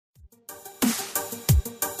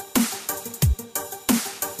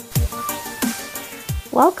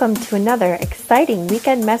Welcome to another exciting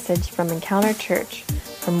weekend message from Encounter Church.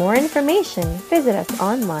 For more information, visit us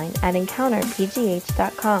online at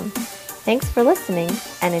encounterpgh.com. Thanks for listening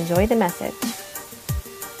and enjoy the message.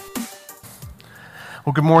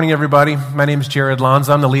 Well, good morning, everybody. My name is Jared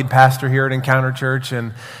Lanza. I'm the lead pastor here at Encounter Church,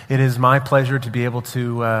 and it is my pleasure to be able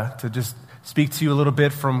to just speak to you a little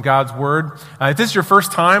bit from God's Word. If this is your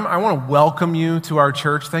first time, I want to welcome you to our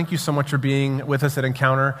church. Thank you so much for being with us at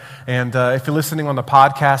Encounter. And if you're listening on the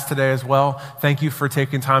podcast today as well, thank you for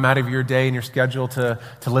taking time out of your day and your schedule to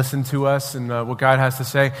listen to us and what God has to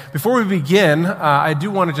say. Before we begin, I do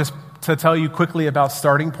want to tell you quickly about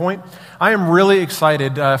Starting Point. I am really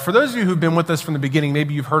excited. For those of you who've been with us from the beginning,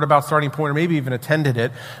 maybe you've heard about Starting Point or maybe even attended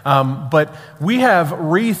it, but we have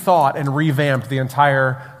rethought and revamped the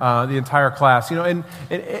entire class. You know,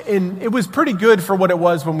 and it was pretty good for what it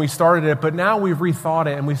was when we started it, but now we've rethought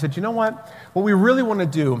it and we said, you know what? What we really want to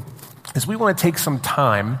do is we want to take some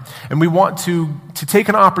time and we want to take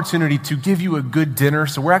an opportunity to give you a good dinner.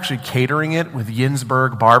 So we're actually catering it with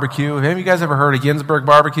Yinsburg Barbecue. Have any of you guys ever heard of Yinsburg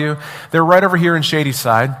Barbecue? They're right over here in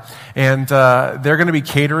Shadyside, and they're going to be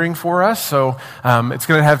catering for us. So it's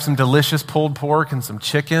going to have some delicious pulled pork and some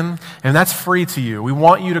chicken, and that's free to you. We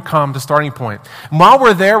want you to come to Starting Point. And while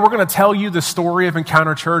we're there, we're going to tell you the story of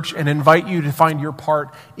Encounter Church and invite you to find your part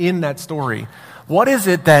in that story. What is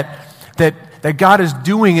it that God is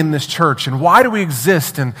doing in this church, and why do we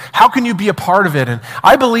exist, and how can you be a part of it? And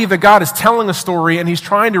I believe that God is telling a story, and He's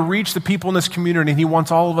trying to reach the people in this community, and He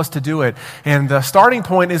wants all of us to do it. And Starting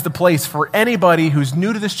Point is the place for anybody who's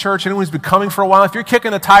new to this church, anyone who's been coming for a while. If you're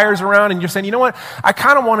kicking the tires around and you're saying, you know what, I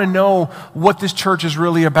kind of want to know what this church is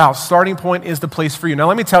really about, Starting Point is the place for you. Now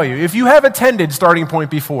let me tell you, if you have attended Starting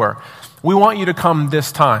Point before, we want you to come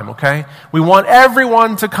this time, okay? We want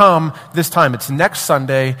everyone to come this time. It's next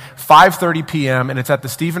Sunday, 5:30 p.m., and it's at the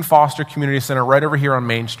Stephen Foster Community Center right over here on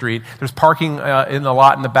Main Street. There's parking in the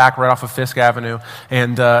lot in the back right off of Fisk Avenue,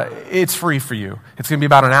 and it's free for you. It's going to be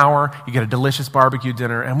about an hour. You get a delicious barbecue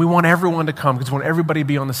dinner, and we want everyone to come because we want everybody to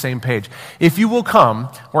be on the same page. If you will come,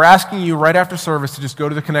 we're asking you right after service to just go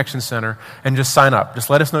to the Connection Center and just sign up.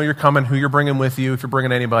 Just let us know you're coming, who you're bringing with you, if you're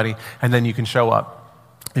bringing anybody, and then you can show up.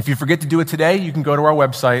 If you forget to do it today, you can go to our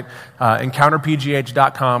website,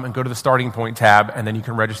 encounterpgh.com, and go to the Starting Point tab, and then you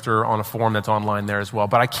can register on a form that's online there as well.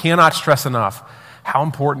 But I cannot stress enough how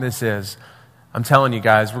important this is. I'm telling you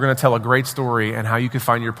guys, we're going to tell a great story and how you can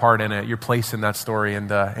find your part in it, your place in that story,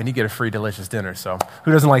 and you get a free delicious dinner. So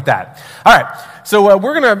who doesn't like that? All right, so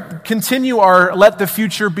we're going to continue our Let the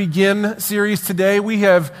Future Begin series today.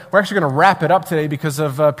 We're actually going to wrap it up today because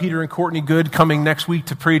of Peter and Courtney Good coming next week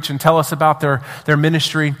to preach and tell us about their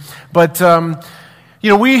ministry. But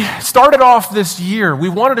we started off this year. We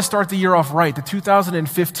wanted to start the year off right, the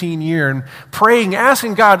 2015 year, and praying,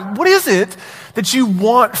 asking God, what is it that you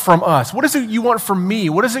want from us? What is it you want from me?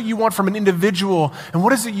 What is it you want from an individual? And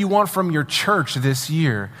what is it you want from your church this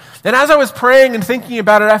year? And as I was praying and thinking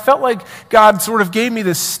about it, I felt like God sort of gave me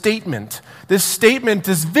this vision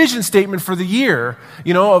statement for the year,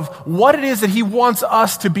 of what it is that He wants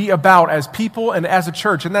us to be about as people and as a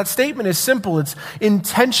church. And that statement is simple. It's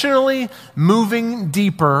intentionally moving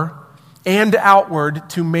deeper and outward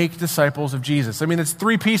to make disciples of Jesus. I mean, it's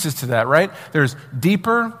three pieces to that, right? There's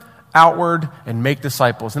deeper, outward, and make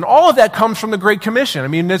disciples. And all of that comes from the Great Commission. I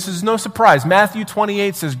mean, this is no surprise. Matthew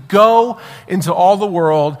 28 says, go into all the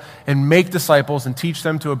world and make disciples and teach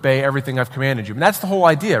them to obey everything I've commanded you. And that's the whole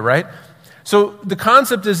idea, right? So the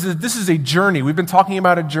concept is that this is a journey. We've been talking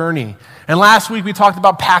about a journey. And last week we talked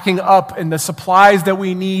about packing up and the supplies that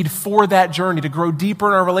we need for that journey to grow deeper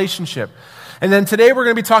in our relationship. And then today we're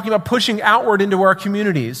going to be talking about pushing outward into our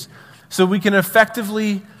communities so we can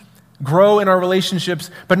effectively grow in our relationships.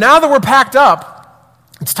 But now that we're packed up,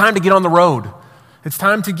 it's time to get on the road. It's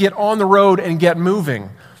time to get on the road and get moving.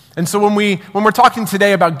 And so when we're talking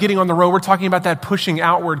today about getting on the road, we're talking about that pushing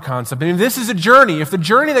outward concept. And this is a journey. If the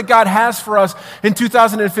journey that God has for us in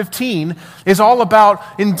 2015 is all about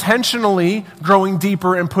intentionally growing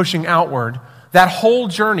deeper and pushing outward, that whole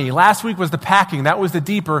journey, last week was the packing, that was the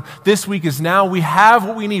deeper. This week is now we have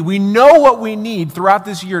what we need. We know what we need throughout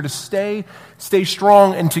this year to stay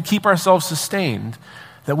strong and to keep ourselves sustained,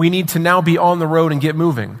 that we need to now be on the road and get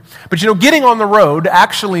moving. But getting on the road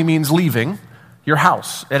actually means leaving your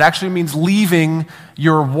house. It actually means leaving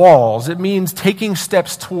your walls. It means taking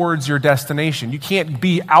steps towards your destination. You can't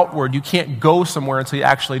be outward. You can't go somewhere until you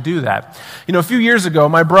actually do that. A few years ago,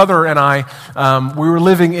 my brother and I, we were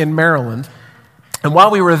living in Maryland. And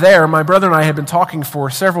while we were there, my brother and I had been talking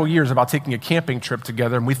for several years about taking a camping trip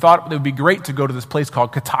together, and we thought it would be great to go to this place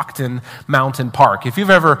called Catoctin Mountain Park. If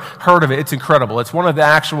you've ever heard of it, it's incredible. It's one of the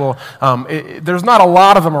actual, there's not a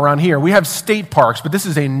lot of them around here. We have state parks, but this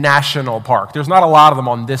is a national park. There's not a lot of them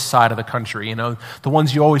on this side of the country. You know, the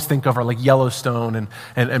ones you always think of are like Yellowstone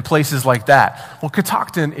and places like that. Well,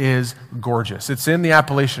 Catoctin is gorgeous. It's in the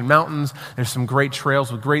Appalachian Mountains. There's some great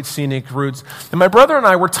trails with great scenic routes. And my brother and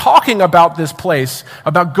I were talking about this place,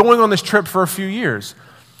 about going on this trip for a few years.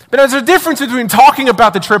 But there's a difference between talking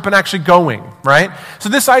about the trip and actually going, right? So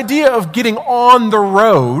this idea of getting on the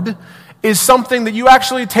road is something that you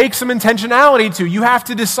actually take some intentionality to. You have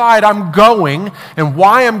to decide, I'm going, and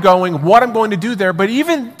why I'm going, what I'm going to do there. But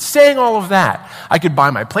even saying all of that, I could buy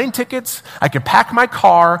my plane tickets, I could pack my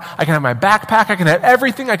car, I can have my backpack, I can have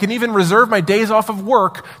everything, I can even reserve my days off of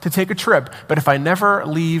work to take a trip. But if I never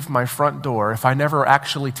leave my front door, if I never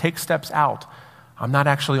actually take steps out, I'm not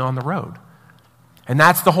actually on the road. And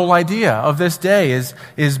that's the whole idea of this day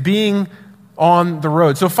is being on the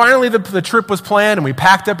road. So finally the trip was planned, and we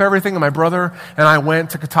packed up everything, and my brother and I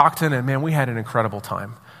went to Catoctin, and man, we had an incredible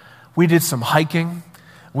time. We did some hiking.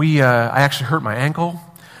 I actually hurt my ankle,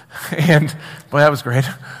 and boy, that was great.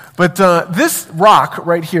 But this rock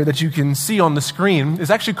right here that you can see on the screen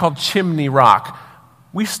is actually called Chimney Rock.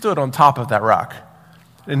 We stood on top of that rock.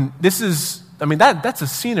 And this is, that's a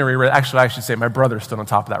scenery. Actually, I should say my brother stood on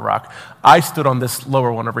top of that rock. I stood on this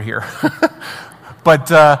lower one over here.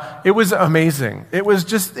 But it was amazing. It was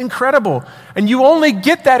just incredible. And you only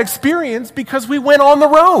get that experience because we went on the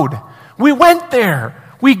road. We went there.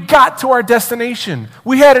 We got to our destination.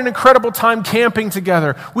 We had an incredible time camping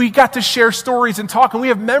together. We got to share stories and talk, and we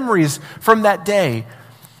have memories from that day.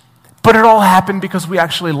 But it all happened because we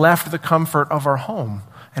actually left the comfort of our home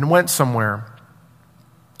and went somewhere.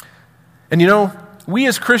 And you know, we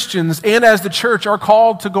as Christians and as the church are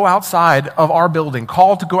called to go outside of our building,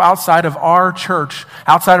 called to go outside of our church,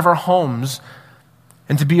 outside of our homes,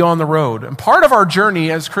 and to be on the road. And part of our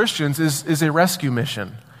journey as Christians is a rescue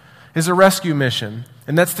mission,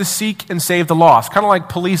 And that's to seek and save the lost. Kind of like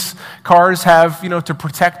police cars have, to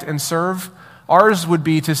protect and serve. Ours would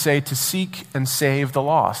be to seek and save the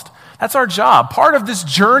lost. That's our job. Part of this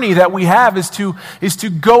journey that we have is to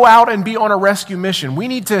go out and be on a rescue mission. We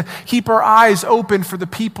need to keep our eyes open for the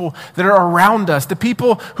people that are around us, the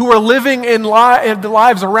people who are living in the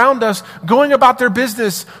lives around us, going about their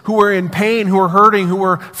business, who are in pain, who are hurting, who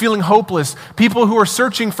are feeling hopeless, people who are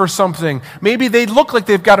searching for something. Maybe they look like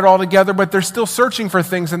they've got it all together, but they're still searching for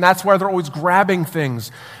things, and that's why they're always grabbing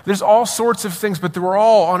things. There's all sorts of things, but we're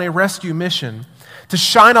all on a rescue mission to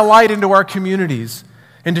shine a light into our communities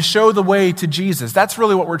and to show the way to Jesus. That's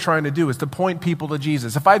really what we're trying to do, is to point people to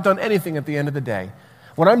Jesus. If I've done anything at the end of the day,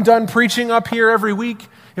 when I'm done preaching up here every week,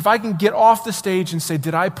 if I can get off the stage and say,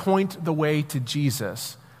 did I point the way to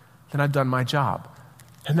Jesus, then I've done my job.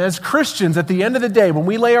 And as Christians, at the end of the day, when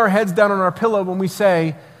we lay our heads down on our pillow, when we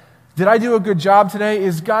say, did I do a good job today?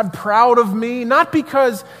 Is God proud of me? Not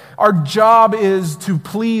because our job is to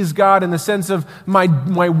please God in the sense of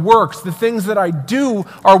my works. The things that I do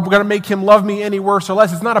are going to make him love me any worse or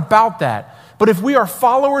less. It's not about that. But if we are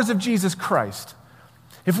followers of Jesus Christ,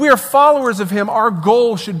 if we are followers of him, our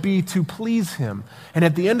goal should be to please him. And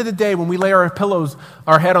at the end of the day, when we lay our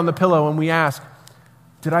head on the pillow and we ask,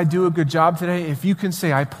 did I do a good job today? If you can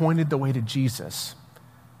say, I pointed the way to Jesus,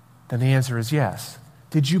 then the answer is yes.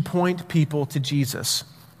 Did you point people to Jesus?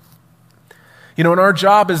 And our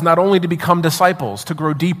job is not only to become disciples, to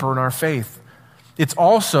grow deeper in our faith. It's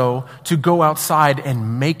also to go outside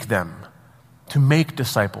and make them, to make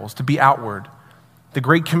disciples, to be outward. The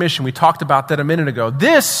Great Commission, we talked about that a minute ago.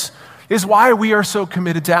 This is why we are so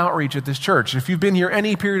committed to outreach at this church. If you've been here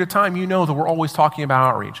any period of time, you know that we're always talking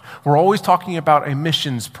about outreach. We're always talking about a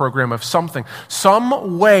missions program of something,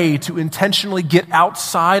 some way to intentionally get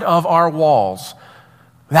outside of our walls.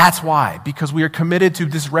 That's why, because we are committed to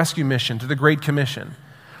this rescue mission, to the Great Commission.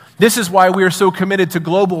 This is why we are so committed to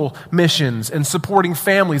global missions and supporting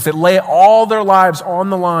families that lay all their lives on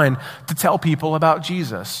the line to tell people about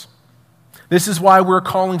Jesus. This is why we're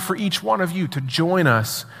calling for each one of you to join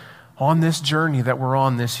us on this journey that we're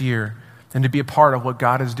on this year and to be a part of what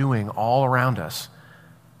God is doing all around us.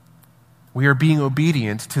 We are being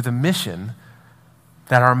obedient to the mission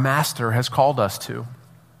that our Master has called us to.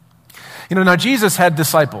 Now Jesus had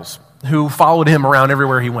disciples who followed him around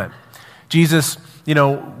everywhere he went. Jesus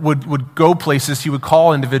would go places, he would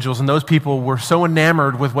call individuals, and those people were so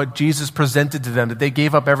enamored with what Jesus presented to them that they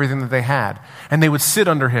gave up everything that they had. And they would sit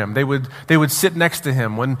under him. They would sit next to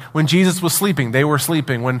him. When Jesus was sleeping, they were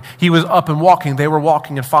sleeping. When he was up and walking, they were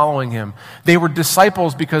walking and following him. They were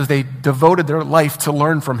disciples because they devoted their life to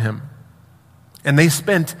learn from him. And they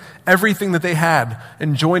spent everything that they had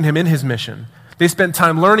and joined him in his mission. They spent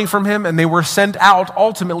time learning from him, and they were sent out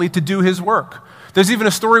ultimately to do his work. There's even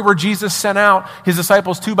a story where Jesus sent out his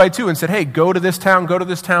disciples 2 by 2 and said, hey, go to this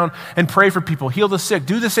town, and pray for people, heal the sick,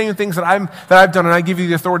 do the same things that I've done, and I give you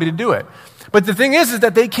the authority to do it. But the thing is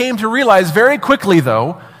that they came to realize very quickly,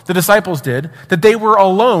 though, the disciples did, that they were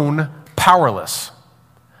alone powerless.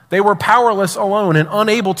 They were powerless alone and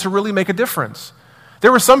unable to really make a difference.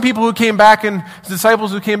 There were some people who came back, and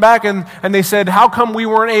disciples who came back, and they said, how come we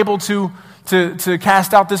weren't able to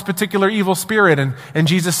cast out this particular evil spirit? And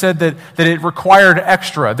Jesus said that it required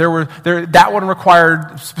extra. That one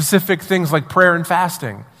required specific things like prayer and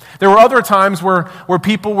fasting. There were other times where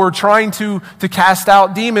people were trying to cast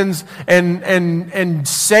out demons and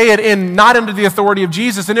say it not under the authority of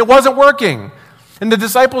Jesus, and it wasn't working. And the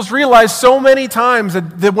disciples realized so many times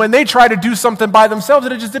that when they tried to do something by themselves,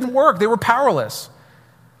 that it just didn't work. They were powerless.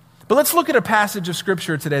 But let's look at a passage of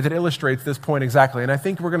Scripture today that illustrates this point exactly. And I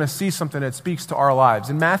think we're going to see something that speaks to our lives.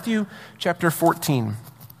 In Matthew chapter 14,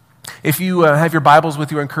 if you have your Bibles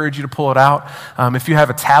with you, I encourage you to pull it out. If you have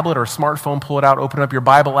a tablet or a smartphone, pull it out, open up your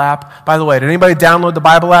Bible app. By the way, did anybody download the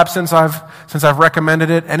Bible app since I've recommended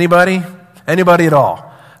it? Anybody? Anybody at all?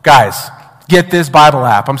 Guys, get this Bible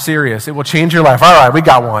app. I'm serious. It will change your life. All right, we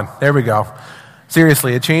got one. There we go.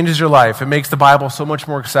 Seriously, it changes your life. It makes the Bible so much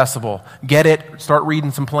more accessible. Get it. Start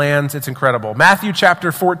reading some plans. It's incredible. Matthew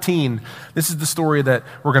chapter 14. This is the story that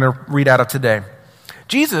we're going to read out of today.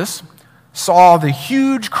 Jesus saw the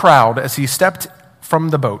huge crowd as he stepped from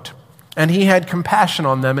the boat, and he had compassion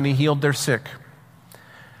on them, and he healed their sick.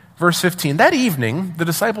 Verse 15. That evening, the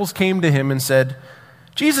disciples came to him and said,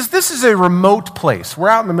 Jesus, this is a remote place. We're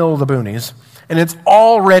out in the middle of the boonies, and it's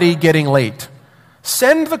already getting late.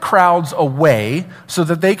 Send the crowds away so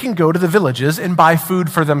that they can go to the villages and buy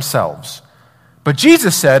food for themselves. But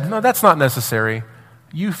Jesus said, no, that's not necessary.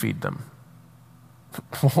 You feed them.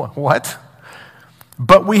 What?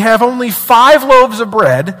 But we have only 5 loaves of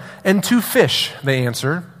bread and 2 fish, they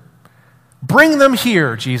answered. Bring them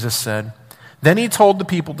here, Jesus said. Then he told the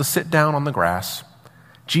people to sit down on the grass.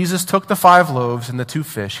 Jesus took the 5 loaves and the 2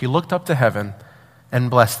 fish. He looked up to heaven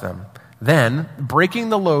and blessed them. Then, breaking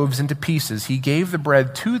the loaves into pieces, he gave the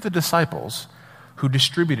bread to the disciples, who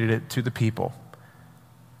distributed it to the people.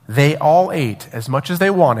 They all ate as much as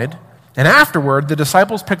they wanted, and afterward, the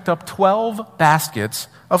disciples picked up 12 baskets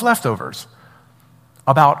of leftovers.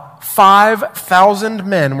 About 5,000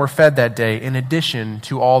 men were fed that day, in addition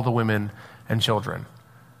to all the women and children.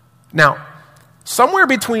 Now, somewhere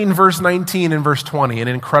between verse 19 and verse 20, an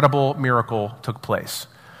incredible miracle took place.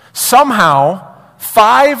 Somehow,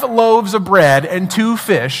 5 loaves of bread and 2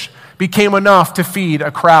 fish became enough to feed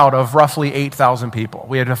a crowd of roughly 8,000 people.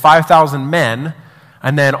 We had 5,000 men,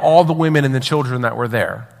 and then all the women and the children that were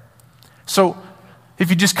there. So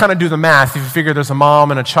if you just kind of do the math, if you figure there's a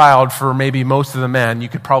mom and a child for maybe most of the men, you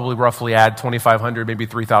could probably roughly add 2,500, maybe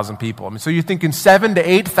 3,000 people. I mean, so you're thinking 7,000 to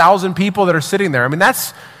 8,000 people that are sitting there. I mean,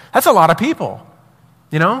 that's a lot of people,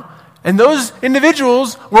 you know? And those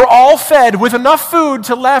individuals were all fed with enough food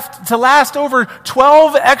to last over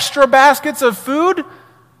 12 extra baskets of food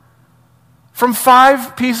from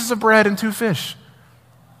 5 pieces of bread and 2 fish.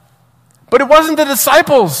 But it wasn't the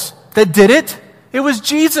disciples that did it. It was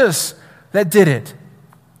Jesus that did it.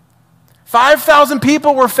 5,000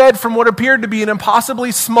 people were fed from what appeared to be an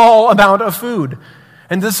impossibly small amount of food.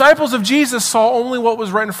 And the disciples of Jesus saw only what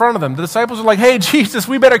was right in front of them. The disciples were like, hey, Jesus,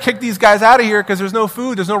 we better kick these guys out of here because there's no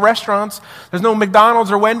food, there's no restaurants, there's no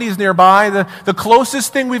McDonald's or Wendy's nearby. The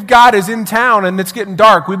closest thing we've got is in town and it's getting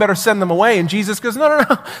dark. We better send them away. And Jesus goes, no,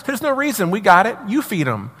 there's no reason. We got it. You feed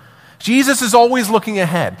them. Jesus is always looking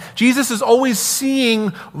ahead. Jesus is always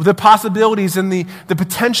seeing the possibilities and the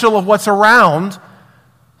potential of what's around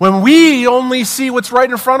when we only see what's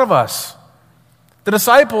right in front of us. The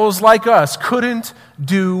disciples, like us, couldn't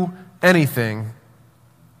do anything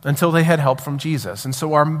until they had help from Jesus. And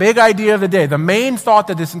so our big idea of the day, the main thought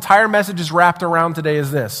that this entire message is wrapped around today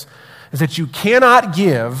is this, is that you cannot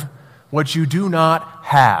give what you do not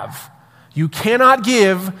have. You cannot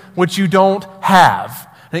give what you don't have.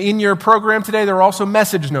 Now, in your program today, there are also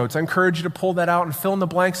message notes. I encourage you to pull that out and fill in the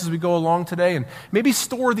blanks as we go along today, and maybe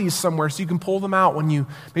store these somewhere so you can pull them out when you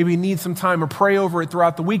maybe need some time or pray over it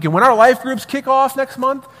throughout the week. And when our life groups kick off next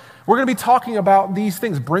month, we're going to be talking about these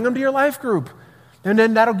things. Bring them to your life group. And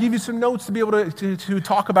then that'll give you some notes to be able to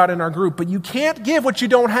talk about in our group. But you can't give what you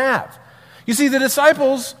don't have. You see, the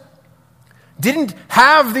disciples didn't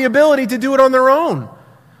have the ability to do it on their own.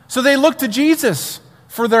 So they looked to Jesus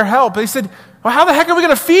for their help. They said, well, how the heck are we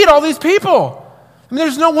going to feed all these people? I mean,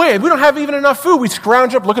 there's no way. We don't have even enough food. We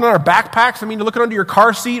scrounge up looking at our backpacks. I mean, you're looking under your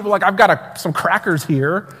car seat. We're like, I've got some crackers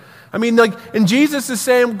here. I mean, and Jesus is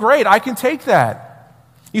saying, great, I can take that.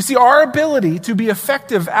 You see, our ability to be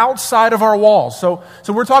effective outside of our walls. So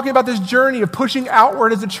we're talking about this journey of pushing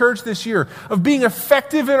outward as a church this year, of being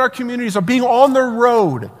effective in our communities, of being on the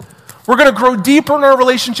road. We're going to grow deeper in our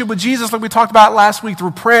relationship with Jesus like we talked about last week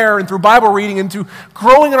through prayer and through Bible reading and through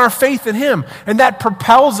growing in our faith in Him. And that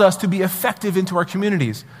propels us to be effective into our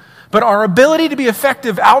communities. But our ability to be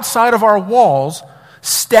effective outside of our walls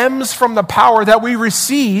stems from the power that we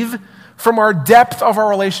receive from our depth of our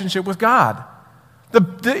relationship with God.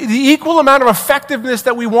 The equal amount of effectiveness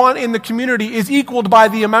that we want in the community is equaled by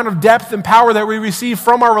the amount of depth and power that we receive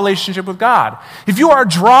from our relationship with God. If you are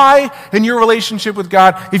dry in your relationship with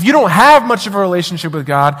God, if you don't have much of a relationship with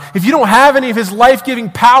God, if you don't have any of His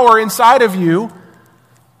life-giving power inside of you,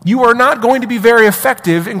 you are not going to be very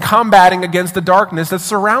effective in combating against the darkness that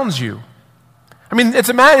surrounds you. I mean, it's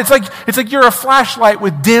like you're a flashlight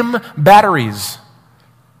with dim batteries.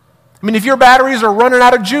 I mean, if your batteries are running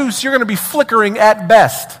out of juice, you're going to be flickering at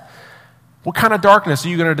best. What kind of darkness are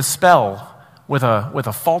you going to dispel with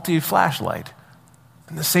a faulty flashlight?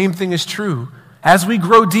 And the same thing is true. As we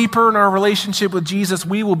grow deeper in our relationship with Jesus,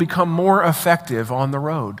 we will become more effective on the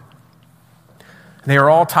road. They are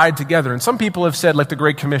all tied together. And some people have said, like the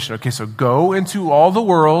Great Commission, okay, so go into all the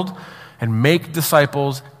world and make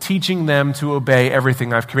disciples, teaching them to obey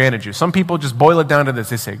everything I've commanded you. Some people just boil it down to this.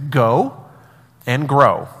 They say, go and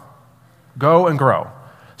grow. Go and grow.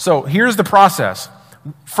 So here's the process.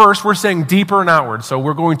 First, we're saying deeper and outward. So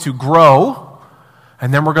we're going to grow,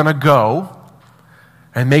 and then we're going to go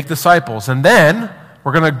and make disciples. And then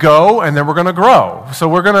we're going to go, and then we're going to grow. So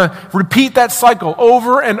we're going to repeat that cycle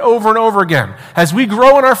over and over and over again. As we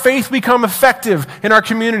grow in our faith, we become effective in our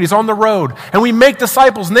communities on the road. And we make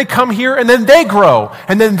disciples, and they come here, and then they grow.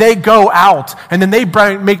 And then they go out, and then they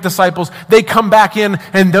make disciples. They come back in,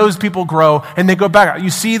 and those people grow, and they go back out. You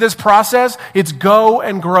see this process? It's go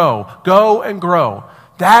and grow. Go and grow.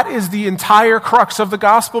 That is the entire crux of the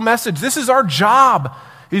gospel message. This is our job,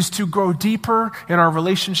 is to grow deeper in our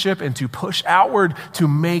relationship and to push outward to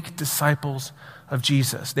make disciples of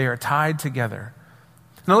Jesus. They are tied together.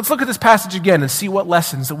 Now let's look at this passage again and see what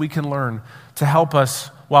lessons that we can learn to help us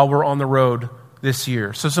while we're on the road this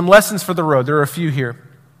year. So some lessons for the road. There are a few here.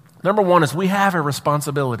 Number one is we have a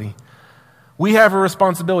responsibility. We have a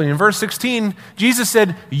responsibility. In verse 16, Jesus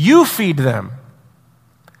said, you feed them.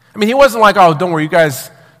 I mean, He wasn't like, oh, don't worry, you guys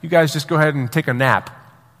just go ahead and take a nap.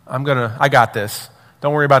 I got this.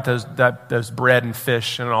 Don't worry about those bread and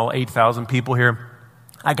fish and all 8,000 people here.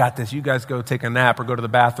 I got this. You guys go take a nap or go to the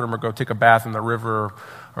bathroom or go take a bath in the river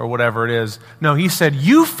or whatever it is. No, He said,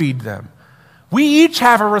 you feed them. We each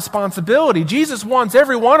have a responsibility. Jesus wants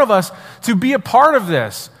every one of us to be a part of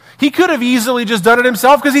this. He could have easily just done it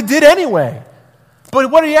Himself because He did anyway. But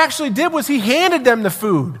what He actually did was He handed them the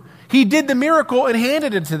food. He did the miracle and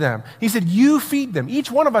handed it to them. He said, you feed them. Each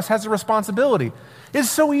one of us has a responsibility. It's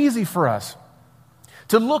so easy for us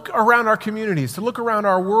to look around our communities, to look around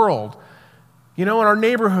our world, in our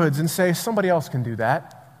neighborhoods and say, somebody else can do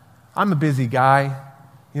that. I'm a busy guy.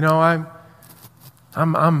 I'm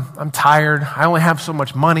tired. I only have so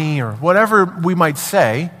much money or whatever we might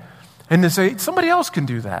say. And to say, somebody else can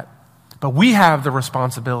do that. But we have the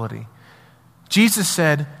responsibility. Jesus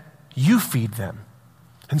said, you feed them.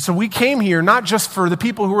 And so we came here not just for the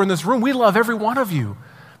people who are in this room. We love every one of you.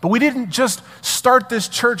 But we didn't just start this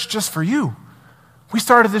church just for you. We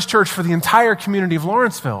started this church for the entire community of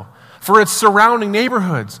Lawrenceville, for its surrounding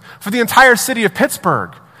neighborhoods, for the entire city of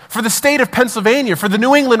Pittsburgh, for the state of Pennsylvania, for the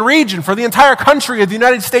New England region, for the entire country of the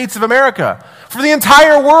United States of America, for the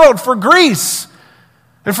entire world, for Greece,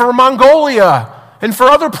 and for Mongolia, and for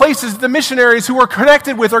other places the missionaries who we're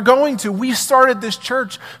connected with are going to. We started this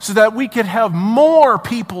church so that we could have more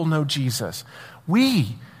people know Jesus.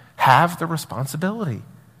 We have the responsibility.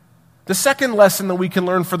 The second lesson that we can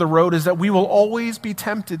learn for the road is that we will always be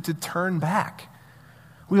tempted to turn back.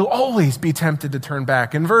 We will always be tempted to turn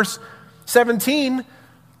back. In verse 17,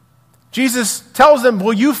 Jesus tells them,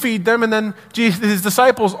 will you feed them? And then His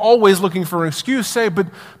disciples, always looking for an excuse, say,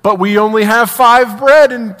 but we only have 5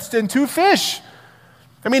 bread and 2 fish.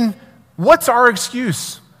 I mean, what's our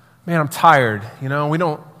excuse? Man, I'm tired.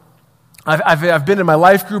 I've been in my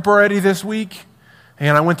life group already this week,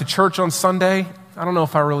 and I went to church on Sunday. I don't know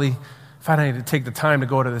if I really if I needed to take the time to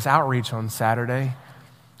go to this outreach on Saturday.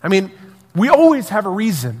 I mean, we always have a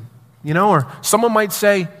reason, or someone might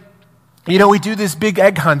say, we do this big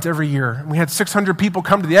egg hunt every year. We had 600 people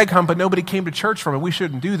come to the egg hunt, but nobody came to church from it. We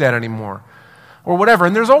shouldn't do that anymore. Or whatever.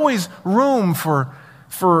 And there's always room for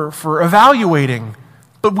evaluating.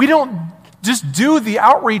 But we don't just do the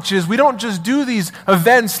outreaches. We don't just do these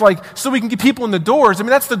events so we can get people in the doors. I mean,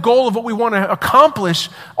 that's the goal of what we want to accomplish.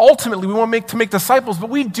 Ultimately, we want to make disciples. But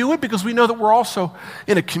we do it because we know that we're also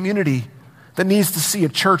in a community that needs to see a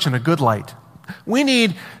church in a good light. We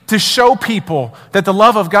need to show people that the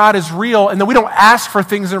love of God is real and that we don't ask for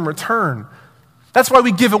things in return. That's why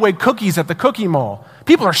we give away cookies at the cookie mall.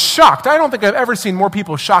 People are shocked. I don't think I've ever seen more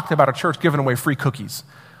people shocked about a church giving away free cookies.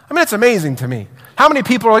 I mean, it's amazing to me. How many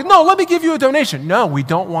people are like, no, let me give you a donation. No, we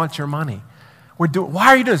don't want your money. Why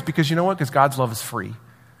are you doing this? Because you know what? Because God's love is free.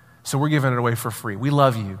 So we're giving it away for free. We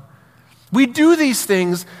love you. We do these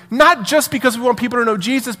things not just because we want people to know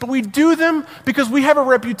Jesus, but we do them because we have a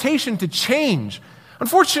reputation to change.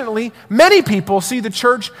 Unfortunately, many people see the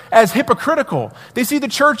church as hypocritical. They see the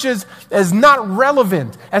church as not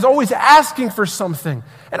relevant, as always asking for something.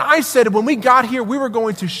 And I said when we got here, we were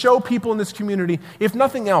going to show people in this community, if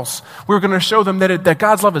nothing else, we were going to show them that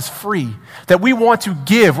God's love is free, that we want to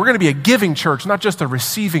give. We're going to be a giving church, not just a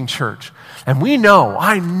receiving church. And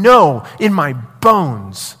I know in my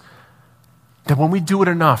bones that when we do it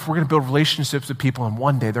enough, we're going to build relationships with people, and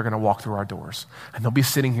one day they're going to walk through our doors. And they'll be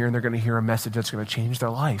sitting here, and they're going to hear a message that's going to change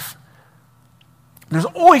their life. There's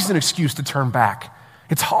always an excuse to turn back.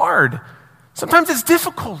 It's hard. Sometimes it's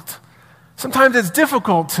difficult. Sometimes it's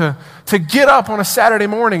difficult to get up on a Saturday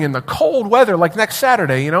morning in the cold weather, like next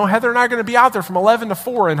Saturday. Heather and I are going to be out there from 11 to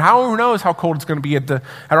 4, and who knows how cold it's going to be at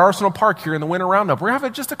Arsenal Park here in the winter roundup. We're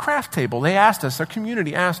having just a craft table. They asked us, our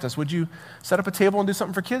community asked us, would you set up a table and do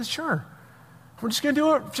something for kids? Sure. We're just going to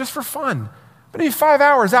do it just for fun. But maybe 5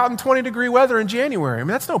 hours out in 20-degree weather in January. I mean,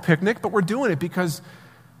 that's no picnic, but we're doing it because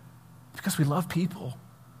we love people.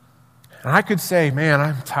 And I could say, man,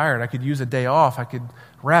 I'm tired. I could use a day off. I could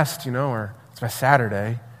rest, or it's my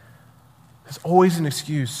Saturday. There's always an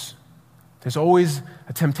excuse. There's always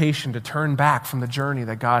a temptation to turn back from the journey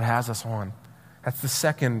that God has us on. That's the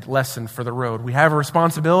second lesson for the road. We have a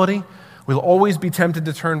responsibility. We'll always be tempted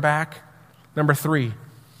to turn back. Number 3.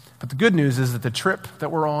 But the good news is that the trip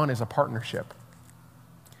that we're on is a partnership.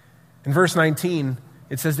 In verse 19,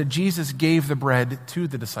 it says that Jesus gave the bread to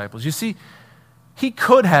the disciples. You see, he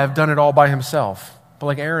could have done it all by himself. But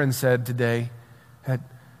like Aaron said today, that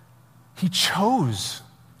he chose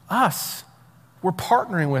us. We're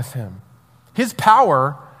partnering with him. His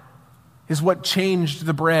power is what changed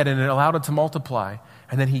the bread and it allowed it to multiply.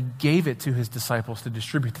 And then he gave it to his disciples to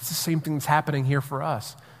distribute. That's the same thing that's happening here for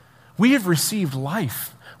us. We have received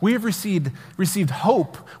life. We have received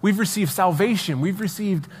hope. We've received salvation. We've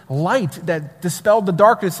received light that dispelled the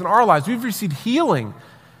darkness in our lives. We've received healing.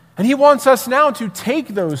 And he wants us now to take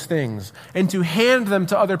those things and to hand them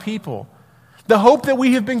to other people. The hope that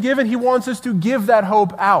we have been given, he wants us to give that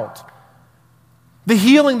hope out. The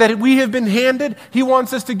healing that we have been handed, he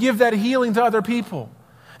wants us to give that healing to other people.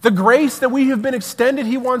 The grace that we have been extended,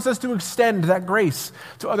 he wants us to extend that grace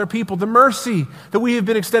to other people. The mercy that we have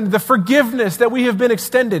been extended, the forgiveness that we have been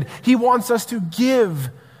extended, he wants us to give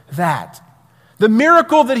that. The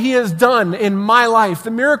miracle that he has done in my life, the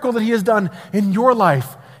miracle that he has done in your life,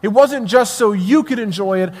 it wasn't just so you could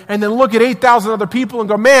enjoy it and then look at 8,000 other people and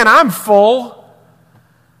go, man, I'm full.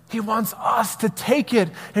 He wants us to take it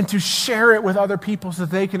and to share it with other people so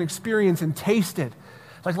that they can experience and taste it.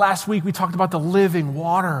 Like last week, we talked about the living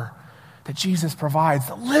water that Jesus provides,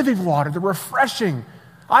 the living water, the refreshing.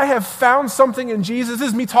 I have found something in Jesus. This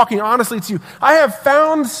is me talking honestly to you. I have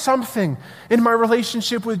found something in my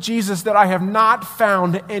relationship with Jesus that I have not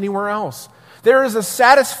found anywhere else. There is a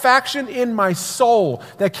satisfaction in my soul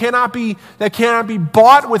that cannot be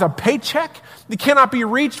bought with a paycheck. It cannot be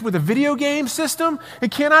reached with a video game system.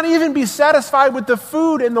 It cannot even be satisfied with the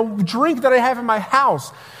food and the drink that I have in my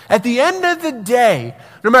house. At the end of the day,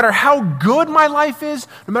 no matter how good my life is,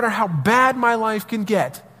 no matter how bad my life can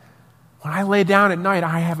get, when I lay down at night,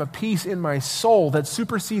 I have a peace in my soul that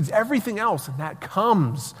supersedes everything else, and that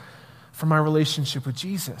comes from my relationship with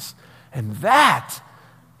Jesus. And that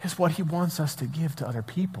is what he wants us to give to other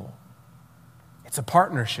people. It's a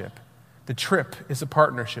partnership. The trip is a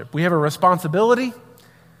partnership. We have a responsibility.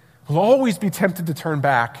 We'll always be tempted to turn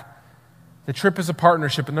back. The trip is a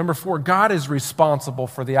partnership. And number 4, God is responsible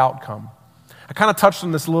for the outcome. I kind of touched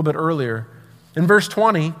on this a little bit earlier. In verse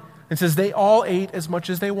 20, it says, they all ate as much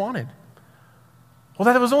as they wanted.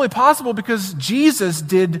 Well, that was only possible because Jesus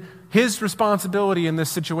did his responsibility in this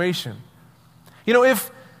situation. You know, if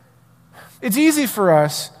It's easy for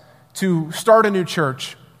us to start a new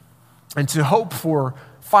church and to hope for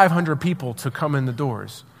 500 people to come in the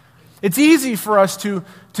doors. It's easy for us to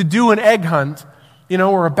do an egg hunt,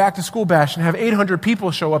 or a back-to-school bash and have 800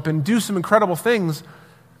 people show up and do some incredible things.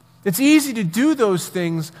 It's easy to do those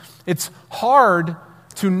things. It's hard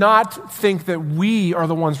to not think that we are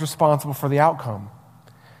the ones responsible for the outcome.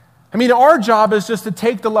 Our job is just to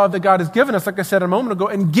take the love that God has given us, like I said a moment ago,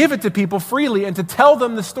 and give it to people freely and to tell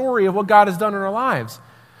them the story of what God has done in our lives.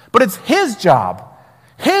 But it's His job,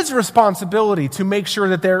 His responsibility to make sure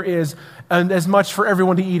that there is as much for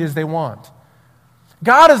everyone to eat as they want.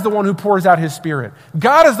 God is the one who pours out His Spirit.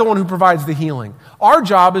 God is the one who provides the healing. Our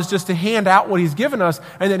job is just to hand out what He's given us,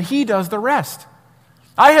 and then He does the rest.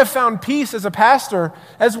 I have found peace as a pastor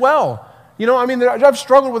as well. I've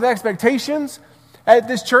struggled with expectations at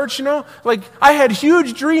this church, I had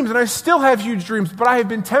huge dreams, and I still have huge dreams, but I have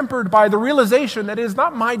been tempered by the realization that it is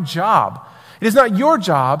not my job. It is not your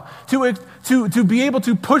job to be able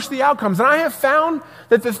to push the outcomes. And I have found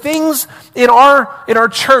that the things in our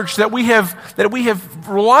church that we have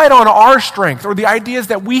relied on our strength, or the ideas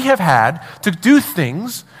that we have had to do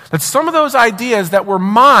things, that some of those ideas that were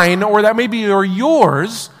mine or that maybe are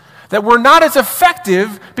yours, that were not as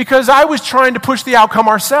effective because I was trying to push the outcome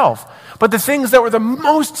ourselves. But the things that were the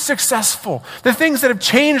most successful, the things that have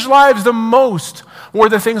changed lives the most, were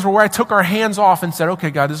the things where I took our hands off and said,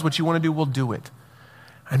 okay, God, this is what you want to do, we'll do it.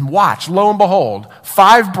 And watch, lo and behold,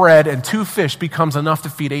 5 bread and 2 fish becomes enough to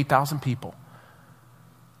feed 8,000 people.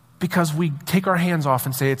 Because we take our hands off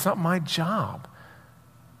and say, it's not my job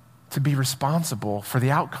to be responsible for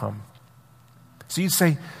the outcome. So you'd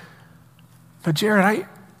say, but Jared,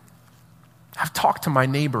 I've talked to my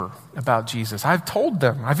neighbor about Jesus. I've told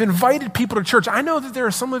them. I've invited people to church. I know that there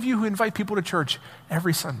are some of you who invite people to church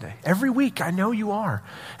every Sunday, every week. I know you are.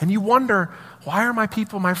 And you wonder, why are my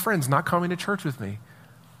friends not coming to church with me?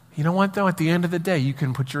 You know what, though? At the end of the day, you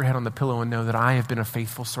can put your head on the pillow and know that I have been a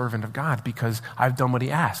faithful servant of God because I've done what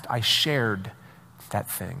He asked. I shared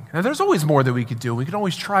that thing. Now, there's always more that we could do. We can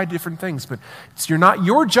always try different things, but it's not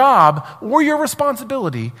your job or your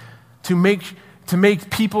responsibility to make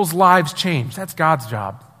people's lives change. That's God's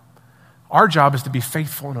job. Our job is to be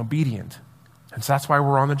faithful and obedient. And so that's why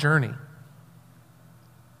we're on the journey.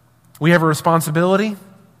 We have a responsibility.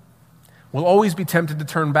 We'll always be tempted to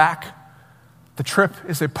turn back. The trip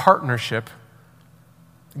is a partnership.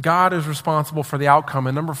 God is responsible for the outcome.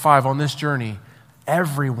 And number 5, on this journey,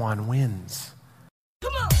 everyone wins.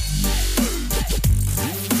 Come on.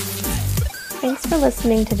 Thanks for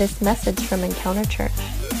listening to this message from Encounter Church.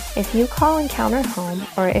 If you call Encounter home,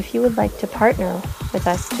 or if you would like to partner with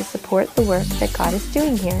us to support the work that God is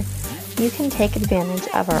doing here, you can take advantage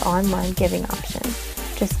of our online giving option.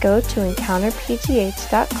 Just go to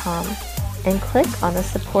encounterpgh.com and click on the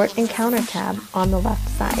Support Encounter tab on the left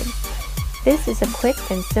side. This is a quick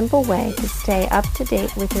and simple way to stay up to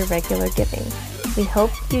date with your regular giving. We hope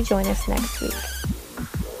you join us next week.